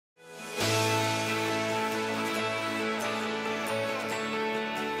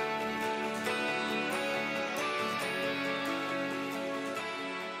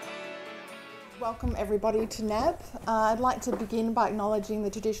Welcome everybody to NAB. I'd like to begin by acknowledging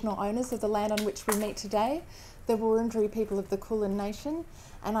the traditional owners of the land on which we meet today, the Wurundjeri people of the Kulin Nation,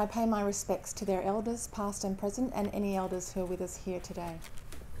 and I pay my respects to their elders, past and present, and any elders who are with us here today.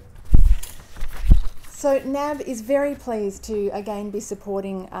 So NAB is very pleased to again be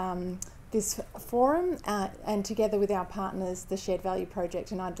supporting this forum and together with our partners, the Shared Value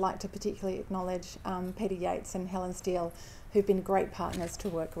Project, and I'd like to particularly acknowledge Peter Yates and Helen Steele, who've been great partners to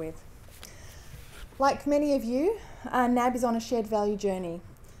work with. Like many of you, NAB is on a shared value journey,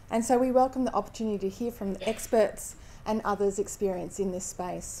 and so we welcome the opportunity to hear from the experts and others' experience in this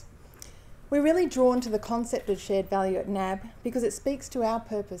space. We're really drawn to the concept of shared value at NAB because it speaks to our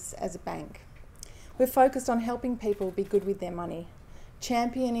purpose as a bank. We're focused on helping people be good with their money,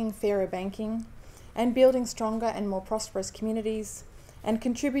 championing fairer banking, and building stronger and more prosperous communities, and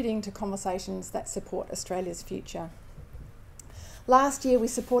contributing to conversations that support Australia's future. Last year, we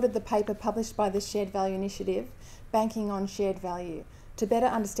supported the paper published by the Shared Value Initiative, Banking on Shared Value, to better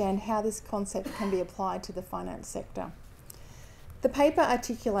understand how this concept can be applied to the finance sector. The paper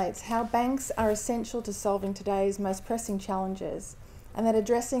articulates how banks are essential to solving today's most pressing challenges, and that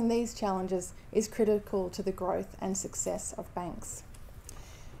addressing these challenges is critical to the growth and success of banks.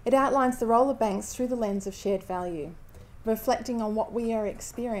 It outlines the role of banks through the lens of shared value, reflecting on what we are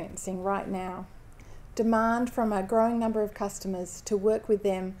experiencing right now. Demand from a growing number of customers to work with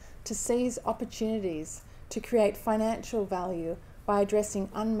them to seize opportunities to create financial value by addressing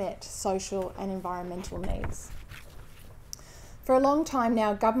unmet social and environmental needs. For a long time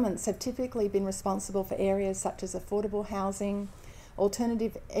now, governments have typically been responsible for areas such as affordable housing,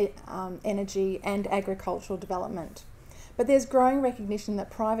 alternative energy and agricultural development. But there's growing recognition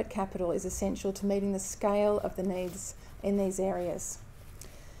that private capital is essential to meeting the scale of the needs in these areas.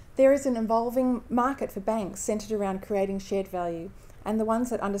 There is an evolving market for banks centred around creating shared value, and the ones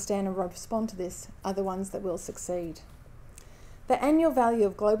that understand and respond to this are the ones that will succeed. The annual value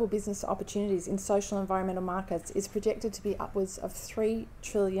of global business opportunities in social and environmental markets is projected to be upwards of $3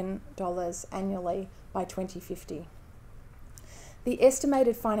 trillion annually by 2050. The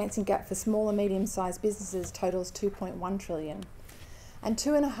estimated financing gap for small and medium-sized businesses totals $2.1 trillion, and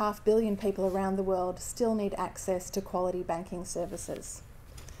 2.5 billion people around the world still need access to quality banking services.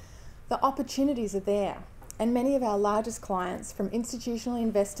 The opportunities are there, and many of our largest clients, from institutional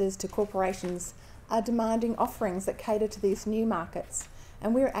investors to corporations, are demanding offerings that cater to these new markets,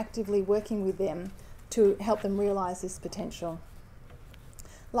 and we're actively working with them to help them realise this potential.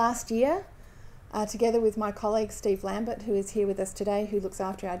 Last year, together with my colleague Steve Lambert, who is here with us today, who looks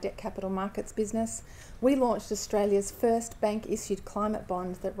after our debt capital markets business, we launched Australia's first bank-issued climate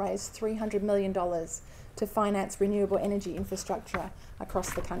bond that raised $300 million to finance renewable energy infrastructure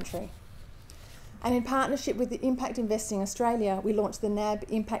across the country. And in partnership with the Impact Investing Australia, we launched the NAB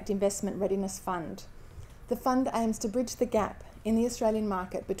Impact Investment Readiness Fund. The fund aims to bridge the gap in the Australian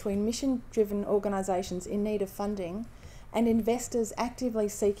market between mission-driven organisations in need of funding and investors actively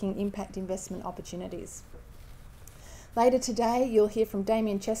seeking impact investment opportunities. Later today, you'll hear from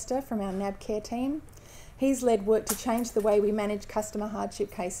Damien Chester from our NAB Care team. He's led work to change the way we manage customer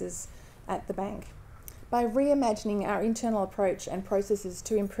hardship cases at the bank. By reimagining our internal approach and processes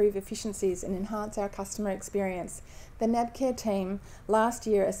to improve efficiencies and enhance our customer experience, the NAB Care team last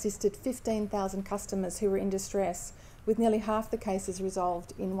year assisted 15,000 customers who were in distress, with nearly half the cases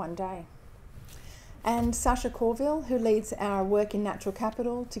resolved in one day. And Sasha Corville, who leads our work in natural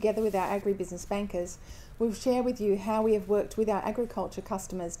capital, together with our agribusiness bankers, will share with you how we have worked with our agriculture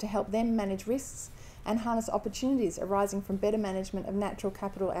customers to help them manage risks and harness opportunities arising from better management of natural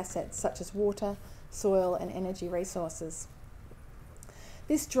capital assets such as water, soil and energy resources.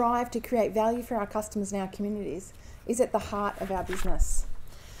 This drive to create value for our customers and our communities is at the heart of our business.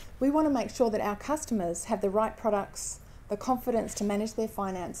 We want to make sure that our customers have the right products, the confidence to manage their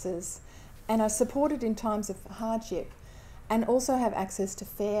finances, and are supported in times of hardship, and also have access to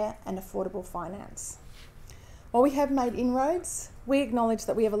fair and affordable finance. While we have made inroads, we acknowledge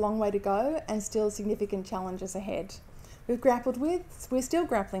that we have a long way to go and still significant challenges ahead. We're still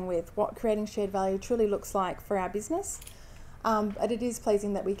grappling with what creating shared value truly looks like for our business, but it is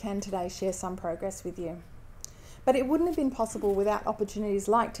pleasing that we can today share some progress with you. But it wouldn't have been possible without opportunities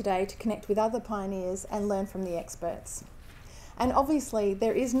like today to connect with other pioneers and learn from the experts. And obviously,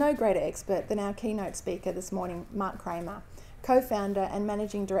 there is no greater expert than our keynote speaker this morning, Mark Kramer, co-founder and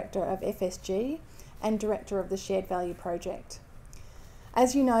managing director of FSG and director of the Shared Value Project.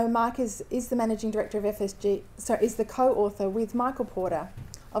 As you know, Mark is the managing director of FSG, is the co-author with Michael Porter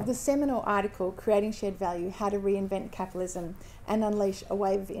of the seminal article, Creating Shared Value, How to Reinvent Capitalism and Unleash a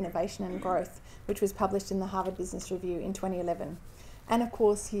Wave of Innovation and Growth, which was published in the Harvard Business Review in 2011. And of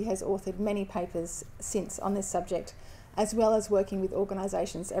course, he has authored many papers since on this subject, as well as working with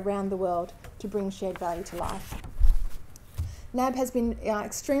organisations around the world to bring shared value to life. NAB has been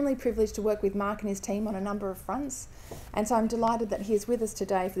extremely privileged to work with Mark and his team on a number of fronts, and so I'm delighted that he is with us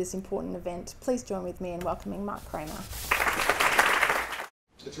today for this important event. Please join with me in welcoming Mark Kramer.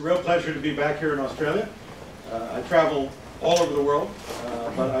 It's a real pleasure to be back here in Australia. I travel all over the world,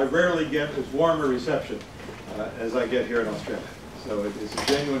 but I rarely get as warm a reception as I get here in Australia. So it's a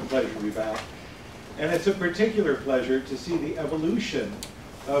genuine pleasure to be back. And it's a particular pleasure to see the evolution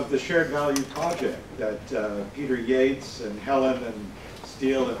of the Shared Value Project that Peter Yates and Helen and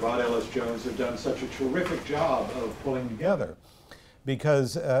Steele and Rod Ellis-Jones have done such a terrific job of pulling together.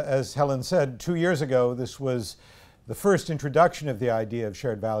 Because as Helen said, 2 years ago, this was the first introduction of the idea of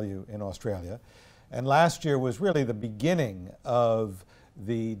shared value in Australia. And last year was really the beginning of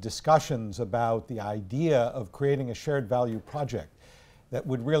the discussions about the idea of creating a shared value project that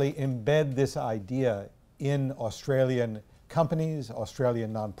would really embed this idea in Australian companies,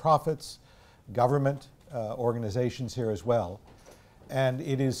 Australian nonprofits, government organizations here as well. And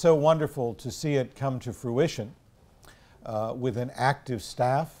it is so wonderful to see it come to fruition with an active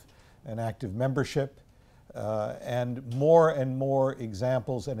staff, an active membership, and more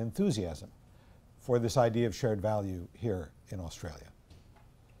examples and enthusiasm for this idea of shared value here in Australia.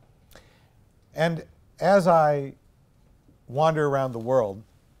 And as I wander around the world,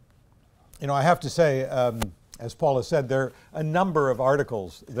 you know, I have to say, as Paula said, there are a number of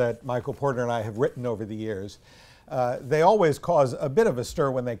articles that Michael Porter and I have written over the years. They always cause a bit of a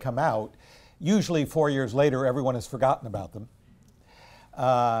stir when they come out. Usually 4 years later, everyone has forgotten about them.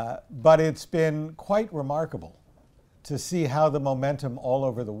 But it's been quite remarkable to see how the momentum all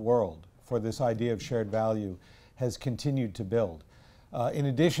over the world for this idea of shared value has continued to build. In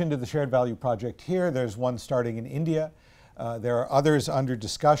addition to the Shared Value Project here, there's one starting in India. There are others under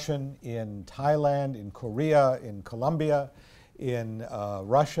discussion in Thailand, in Korea, in Colombia, in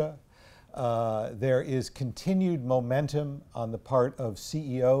Russia. There is continued momentum on the part of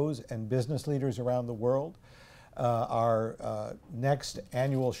CEOs and business leaders around the world. Our next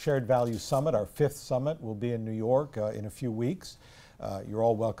annual Shared Value Summit, our 5th summit, will be in New York in a few weeks. You're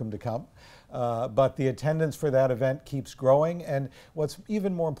all welcome to come. But the attendance for that event keeps growing, and what's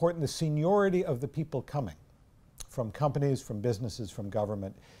even more important, the seniority of the people coming from companies, from businesses, from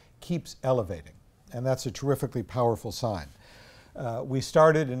government, keeps elevating. And that's a terrifically powerful sign. We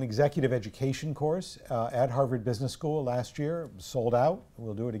started an executive education course at Harvard Business School last year, sold out.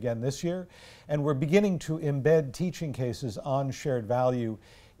 We'll do it again this year. And we're beginning to embed teaching cases on shared value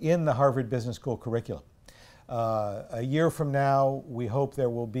in the Harvard Business School curriculum. A year from now, we hope there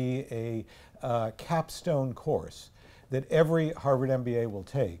will be a capstone course that every Harvard MBA will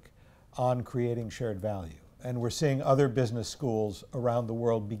take on creating shared value. And we're seeing other business schools around the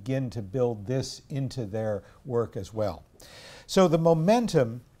world begin to build this into their work as well. So the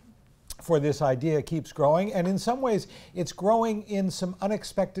momentum for this idea keeps growing, and in some ways it's growing in some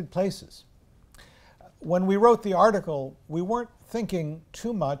unexpected places. When we wrote the article, we weren't thinking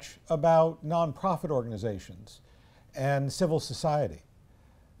too much about nonprofit organizations and civil society.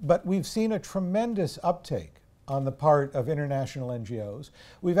 But we've seen a tremendous uptake on the part of international NGOs.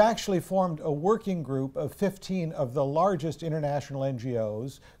 We've actually formed a working group of 15 of the largest international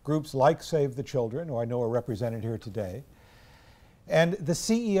NGOs, groups like Save the Children, who I know are represented here today. And the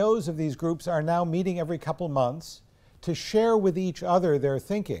CEOs of these groups are now meeting every couple months to share with each other their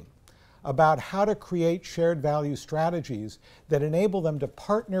thinking about how to create shared value strategies that enable them to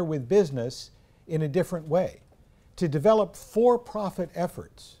partner with business in a different way, to develop for-profit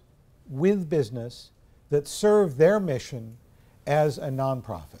efforts with business that serve their mission as a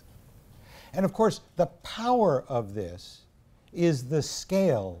nonprofit. And of course, the power of this is the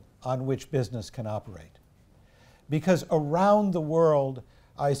scale on which business can operate. Because around the world,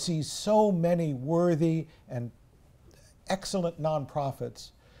 I see so many worthy and excellent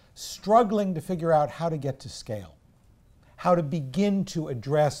nonprofits struggling to figure out how to get to scale, how to begin to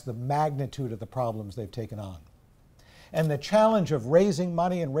address the magnitude of the problems they've taken on. And the challenge of raising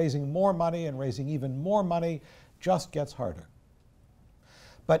money and raising more money and raising even more money just gets harder.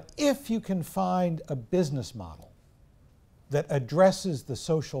 But if you can find a business model that addresses the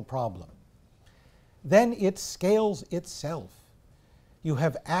social problem, then it scales itself. You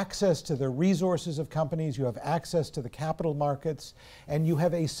have access to the resources of companies, you have access to the capital markets, and you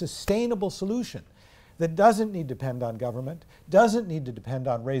have a sustainable solution that doesn't need to depend on government, doesn't need to depend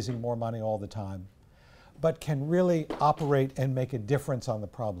on raising more money all the time, but can really operate and make a difference on the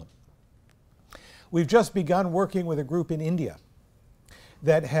problem. We've just begun working with a group in India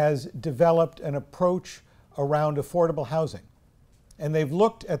that has developed an approach around affordable housing. And they've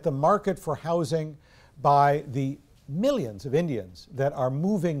looked at the market for housing by the millions of Indians that are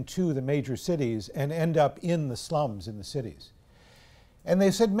moving to the major cities and end up in the slums in the cities. And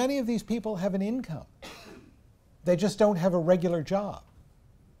they said many of these people have an income. They just don't have a regular job.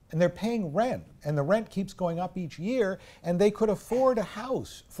 And they're paying rent, and the rent keeps going up each year, and they could afford a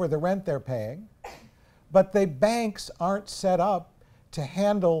house for the rent they're paying, but the banks aren't set up to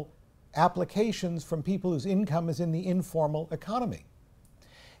handle applications from people whose income is in the informal economy.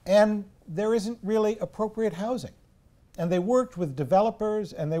 And there isn't really appropriate housing. And they worked with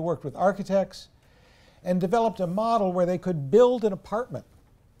developers and they worked with architects and developed a model where they could build an apartment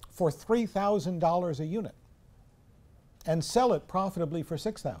for $3,000 a unit and sell it profitably for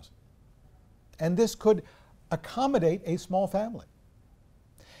 $6,000. And this could accommodate a small family.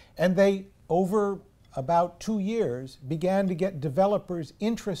 And they, over about 2 years, began to get developers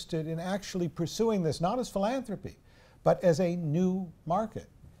interested in actually pursuing this, not as philanthropy, but as a new market.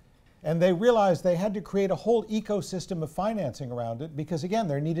 And they realized they had to create a whole ecosystem of financing around it because, again,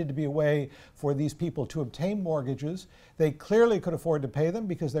 there needed to be a way for these people to obtain mortgages. They clearly could afford to pay them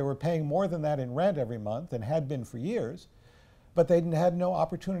because they were paying more than that in rent every month and had been for years, but they had no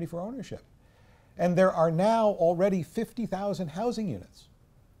opportunity for ownership. And there are now already 50,000 housing units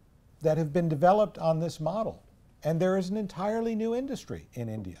that have been developed on this model. And there is an entirely new industry in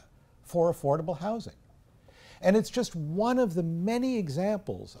India for affordable housing. And it's just one of the many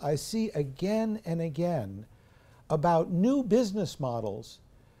examples I see again and again about new business models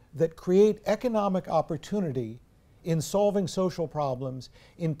that create economic opportunity in solving social problems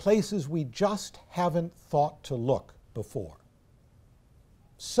in places we just haven't thought to look before.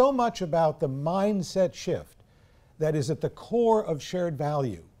 So much about the mindset shift that is at the core of shared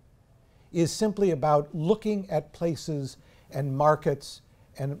value is simply about looking at places and markets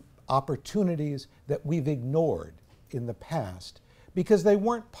and opportunities that we've ignored in the past because they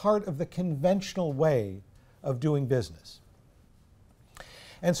weren't part of the conventional way of doing business.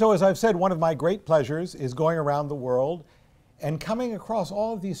 And so, as I've said, one of my great pleasures is going around the world and coming across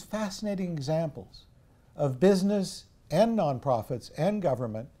all of these fascinating examples of business and nonprofits and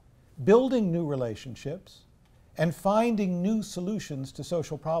government building new relationships and finding new solutions to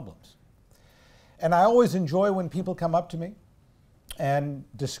social problems. And I always enjoy when people come up to me and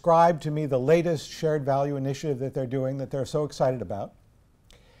describe to me the latest shared value initiative that they're doing that they're so excited about.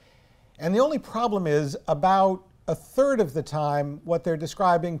 And the only problem is about a third of the time what they're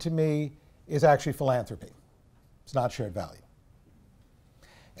describing to me is actually philanthropy. It's not shared value.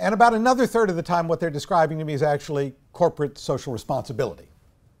 And about another third of the time what they're describing to me is actually corporate social responsibility.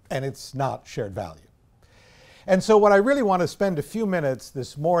 And it's not shared value. And so what I really want to spend a few minutes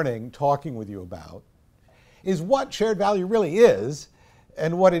this morning talking with you about is what shared value really is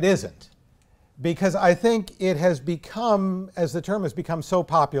and what it isn't. Because I think it has become, as the term has become so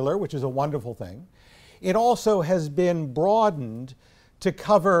popular, which is a wonderful thing, it also has been broadened to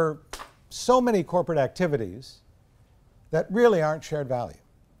cover so many corporate activities that really aren't shared value.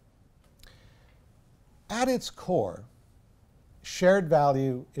 At its core, shared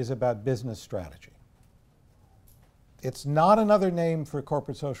value is about business strategy. It's not another name for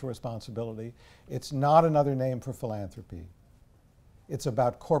corporate social responsibility. It's not another name for philanthropy. It's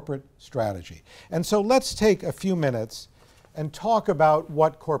about corporate strategy. And so let's take a few minutes and talk about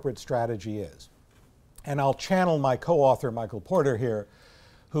what corporate strategy is. And I'll channel my co-author, Michael Porter, here,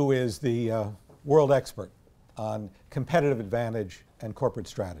 who is the world expert on competitive advantage and corporate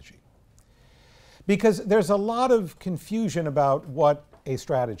strategy. Because there's a lot of confusion about what a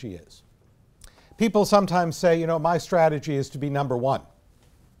strategy is. People sometimes say, you know, my strategy is to be number one,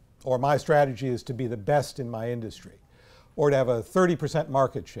 or my strategy is to be the best in my industry, or to have a 30%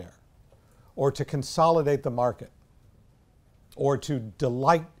 market share, or to consolidate the market, or to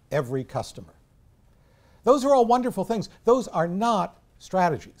delight every customer. Those are all wonderful things. Those are not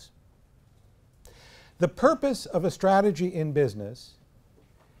strategies. The purpose of a strategy in business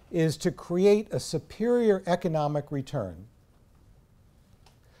is to create a superior economic return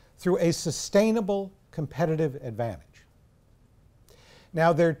through a sustainable competitive advantage.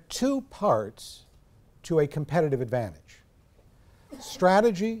 Now, there are two parts to a competitive advantage: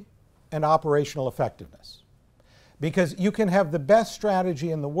 strategy and operational effectiveness. Because you can have the best strategy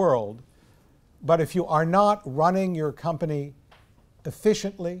in the world, but if you are not running your company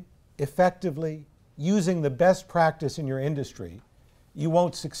efficiently, effectively, using the best practice in your industry, you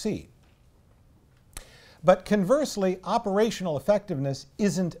won't succeed. But conversely, operational effectiveness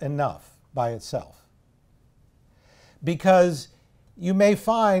isn't enough by itself. Because you may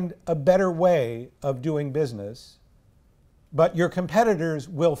find a better way of doing business, but your competitors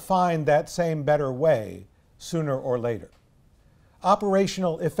will find that same better way sooner or later.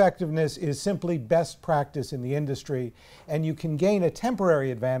 Operational effectiveness is simply best practice in the industry, and you can gain a temporary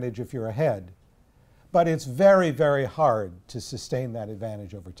advantage if you're ahead, but it's very, very hard to sustain that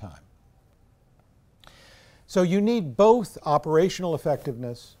advantage over time. So you need both operational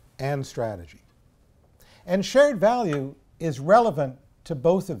effectiveness and strategy. And shared value is relevant to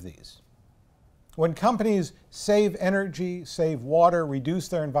both of these. When companies save energy, save water, reduce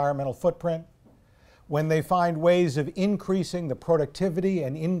their environmental footprint, when they find ways of increasing the productivity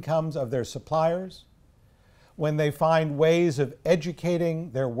and incomes of their suppliers, when they find ways of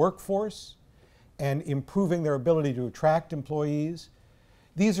educating their workforce and improving their ability to attract employees,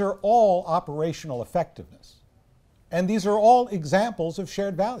 these are all operational effectiveness. And these are all examples of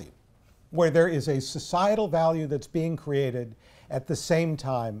shared value, where there is a societal value that's being created at the same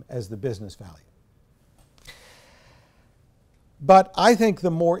time as the business value. But I think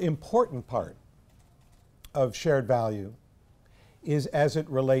the more important part of shared value is as it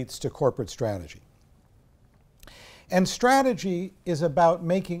relates to corporate strategy. And strategy is about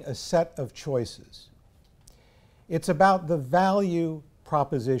making a set of choices. It's about the value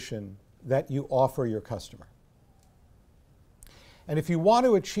proposition that you offer your customer. And if you want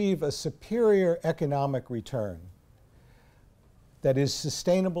to achieve a superior economic return that is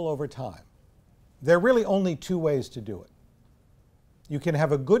sustainable over time, there are really only two ways to do it. You can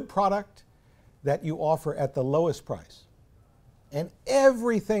have a good product that you offer at the lowest price, and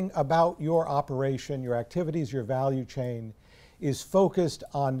everything about your operation, your activities, your value chain is focused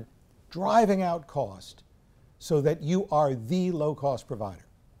on driving out cost so that you are the low-cost provider.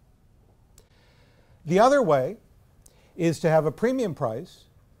 The other way is to have a premium price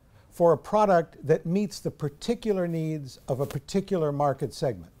for a product that meets the particular needs of a particular market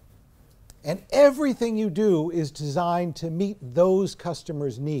segment. And everything you do is designed to meet those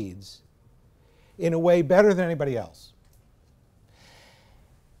customers' needs in a way better than anybody else.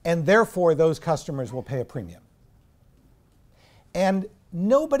 And therefore, those customers will pay a premium. And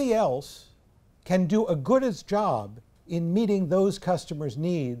nobody else can do a good job in meeting those customers'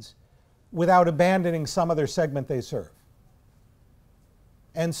 needs without abandoning some other segment they serve.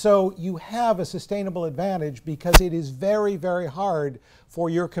 And so you have a sustainable advantage because it is very, very hard for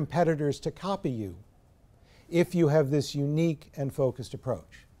your competitors to copy you if you have this unique and focused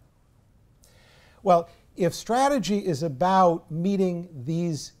approach. Well, if strategy is about meeting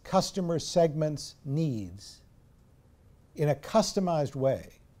these customer segments' needs in a customized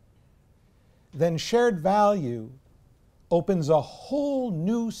way, then shared value opens a whole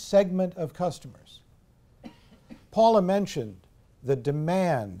new segment of customers. Paula mentioned the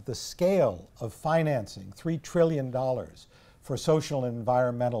demand, the scale of financing, $3 trillion for social and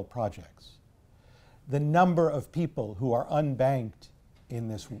environmental projects, the number of people who are unbanked in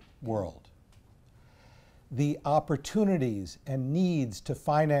this world, the opportunities and needs to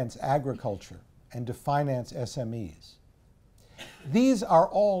finance agriculture and to finance SMEs. These are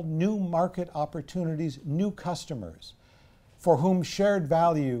all new market opportunities, new customers for whom shared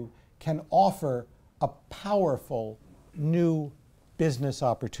value can offer a powerful new business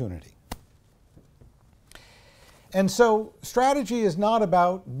opportunity. And so strategy is not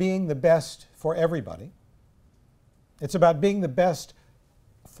about being the best for everybody. It's about being the best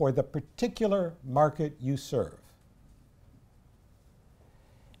for the particular market you serve.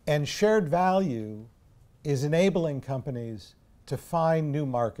 And shared value is enabling companies to find new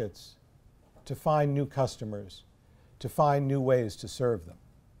markets, to find new customers, to find new ways to serve them.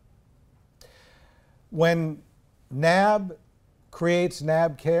 When NAB creates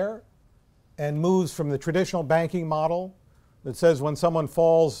NAB Care and moves from the traditional banking model that says when someone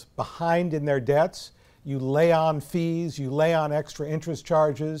falls behind in their debts, you lay on fees, you lay on extra interest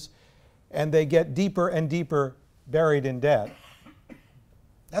charges, and they get deeper and deeper buried in debt,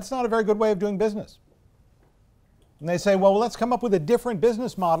 that's not a very good way of doing business. And they say, well, let's come up with a different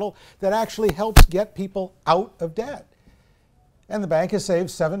business model that actually helps get people out of debt. And the bank has saved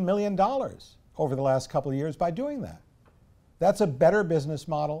 $7 million over the last couple of years by doing that. That's a better business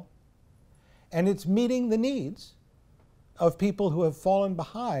model, and it's meeting the needs of people who have fallen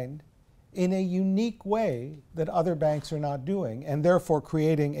behind in a unique way that other banks are not doing, and therefore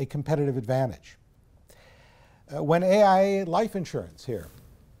creating a competitive advantage. When AIA Life Insurance here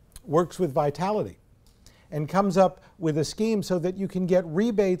works with Vitality and comes up with a scheme so that you can get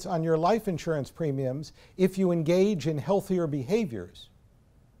rebates on your life insurance premiums if you engage in healthier behaviors,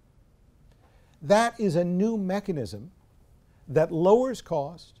 that is a new mechanism that lowers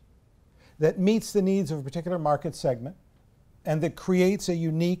cost, that meets the needs of a particular market segment, and that creates a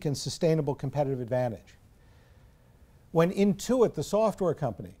unique and sustainable competitive advantage. When Intuit, the software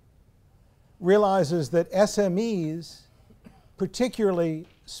company, realizes that SMEs particularly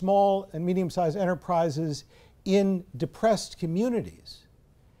small and medium-sized enterprises in depressed communities,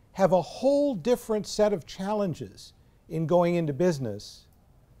 have a whole different set of challenges in going into business,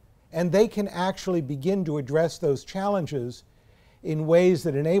 and they can actually begin to address those challenges in ways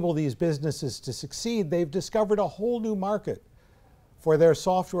that enable these businesses to succeed. They've discovered a whole new market for their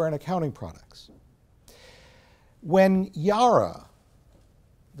software and accounting products. When Yara,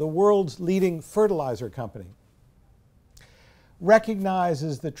 the world's leading fertilizer company,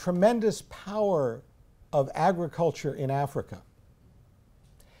 recognizes the tremendous power of agriculture in Africa,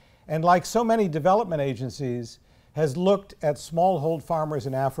 and like so many development agencies, has looked at smallhold farmers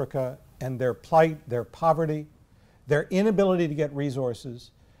in Africa and their plight, their poverty, their inability to get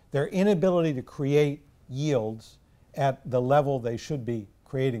resources, their inability to create yields at the level they should be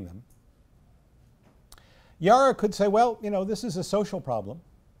creating them. Yara could say, well, you know, this is a social problem.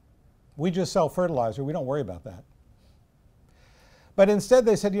 We just sell fertilizer. We don't worry about that. But instead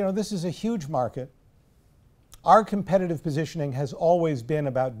they said, you know, this is a huge market. Our competitive positioning has always been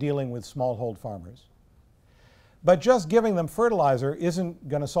about dealing with smallhold farmers. But just giving them fertilizer isn't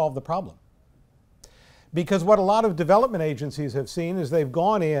going to solve the problem. Because what a lot of development agencies have seen is they've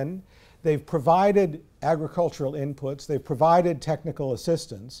gone in, they've provided agricultural inputs, they've provided technical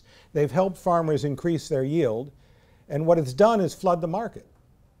assistance, they've helped farmers increase their yield, and what it's done is flood the market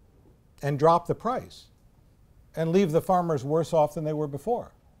and drop the price and leave the farmers worse off than they were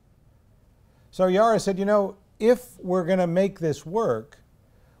before. So Yara said, you know, if we're going to make this work,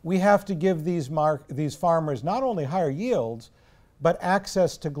 we have to give these farmers not only higher yields, but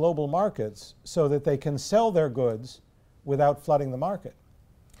access to global markets so that they can sell their goods without flooding the market.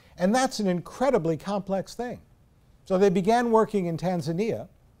 And that's an incredibly complex thing. So they began working in Tanzania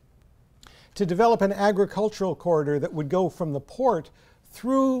to develop an agricultural corridor that would go from the port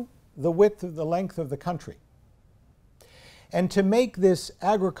through the width of the length of the country. And to make this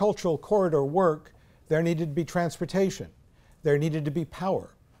agricultural corridor work, there needed to be transportation, there needed to be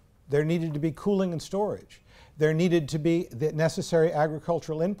power, there needed to be cooling and storage, there needed to be the necessary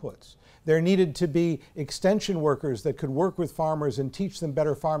agricultural inputs, there needed to be extension workers that could work with farmers and teach them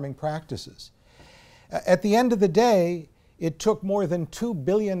better farming practices. At the end of the day, it took more than $2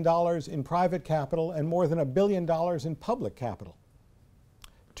 billion in private capital and more than $1 billion in public capital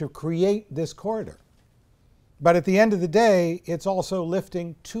to create this corridor. But at the end of the day, it's also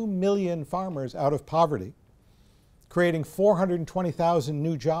lifting 2 million farmers out of poverty, creating 420,000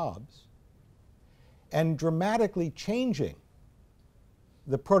 new jobs, and dramatically changing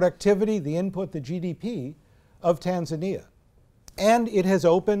the productivity, the input, the GDP of Tanzania. And it has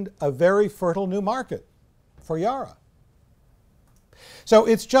opened a very fertile new market for Yara. So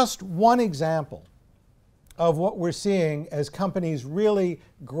it's just one example of what we're seeing as companies really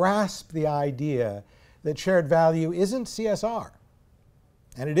grasp the idea that shared value isn't CSR,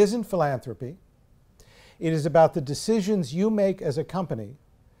 and it isn't philanthropy. It is about the decisions you make as a company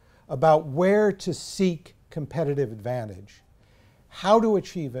about where to seek competitive advantage, how to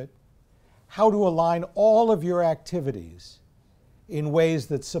achieve it, how to align all of your activities in ways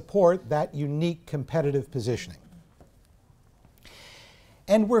that support that unique competitive positioning.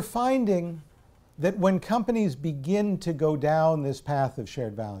 And we're finding that when companies begin to go down this path of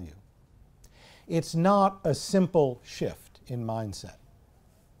shared value, it's not a simple shift in mindset.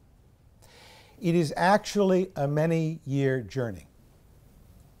 It is actually a many-year journey.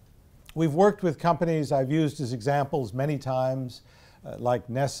 We've worked with companies I've used as examples many times, like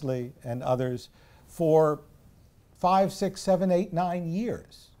Nestle and others, for 5, 6, 7, 8, 9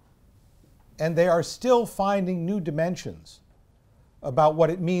 years. And they are still finding new dimensions about what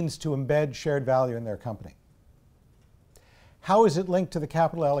it means to embed shared value in their company. How is it linked to the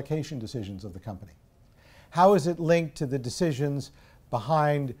capital allocation decisions of the company? How is it linked to the decisions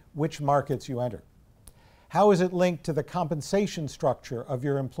behind which markets you enter? How is it linked to the compensation structure of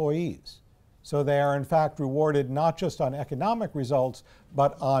your employees? So they are in fact rewarded not just on economic results,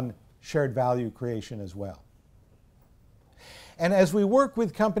 but on shared value creation as well. And as we work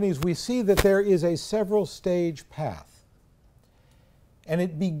with companies, we see that there is a several stage path. And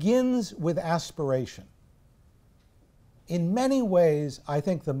it begins with aspiration. In many ways, I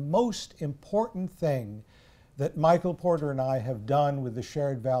think the most important thing that Michael Porter and I have done with the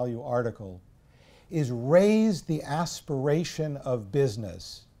Shared Value article is raise the aspiration of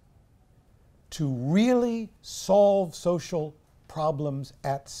business to really solve social problems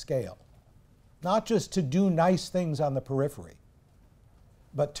at scale. Not just to do nice things on the periphery,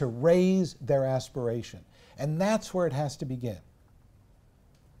 but to raise their aspiration. And that's where it has to begin.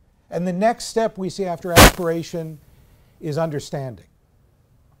 And the next step we see after aspiration is understanding.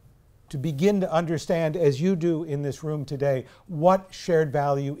 to begin to understand, as you do in this room today, what shared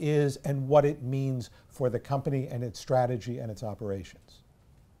value is and what it means for the company and its strategy and its operations.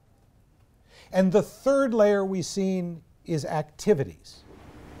 And the third layer we've seen is activities.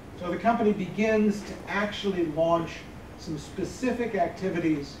 So the company begins to actually launch some specific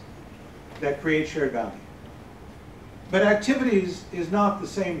activities that create shared value. But activities is not the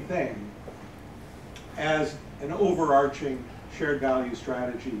same thing as an overarching shared value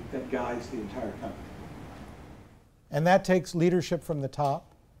strategy that guides the entire company. And that takes leadership from the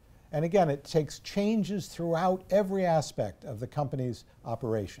top. And again, it takes changes throughout every aspect of the company's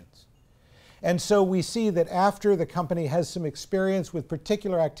operations. And so we see that after the company has some experience with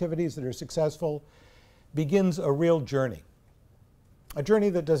particular activities that are successful, begins a real journey. A journey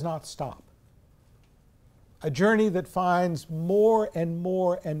that does not stop. A journey that finds more and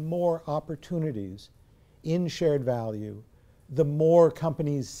more and more opportunities in shared value, the more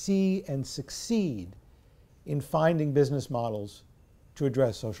companies see and succeed in finding business models to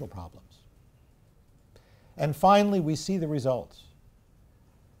address social problems. And finally, we see the results.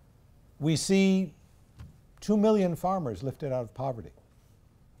 We see 2 million farmers lifted out of poverty.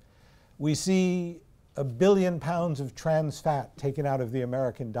 We see 1 billion pounds of trans fat taken out of the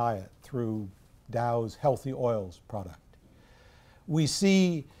American diet through Dow's Healthy Oils product. We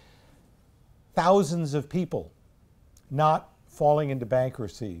see thousands of people not falling into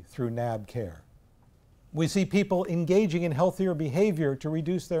bankruptcy through NAB Care. We see people engaging in healthier behavior to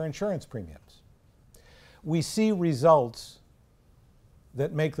reduce their insurance premiums. We see results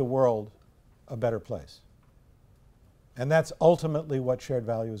that make the world a better place. And that's ultimately what shared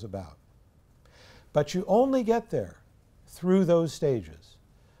value is about. But you only get there through those stages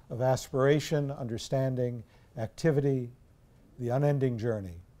of aspiration, understanding, activity, the unending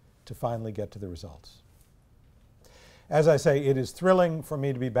journey to finally get to the results. As I say, it is thrilling for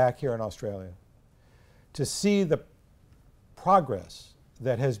me to be back here in Australia, to see the progress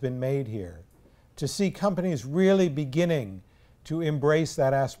that has been made here, to see companies really beginning to embrace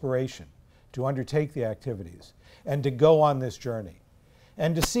that aspiration, to undertake the activities, and to go on this journey.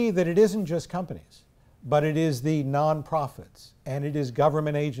 And to see that it isn't just companies, but it is the nonprofits and it is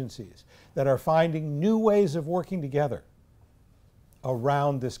government agencies that are finding new ways of working together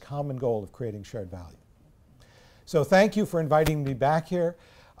around this common goal of creating shared value. So thank you for inviting me back here.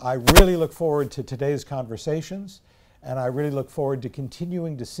 I really look forward to today's conversations, and I really look forward to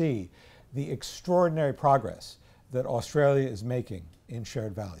continuing to see the extraordinary progress that Australia is making in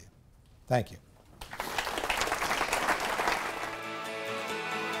shared value. Thank you.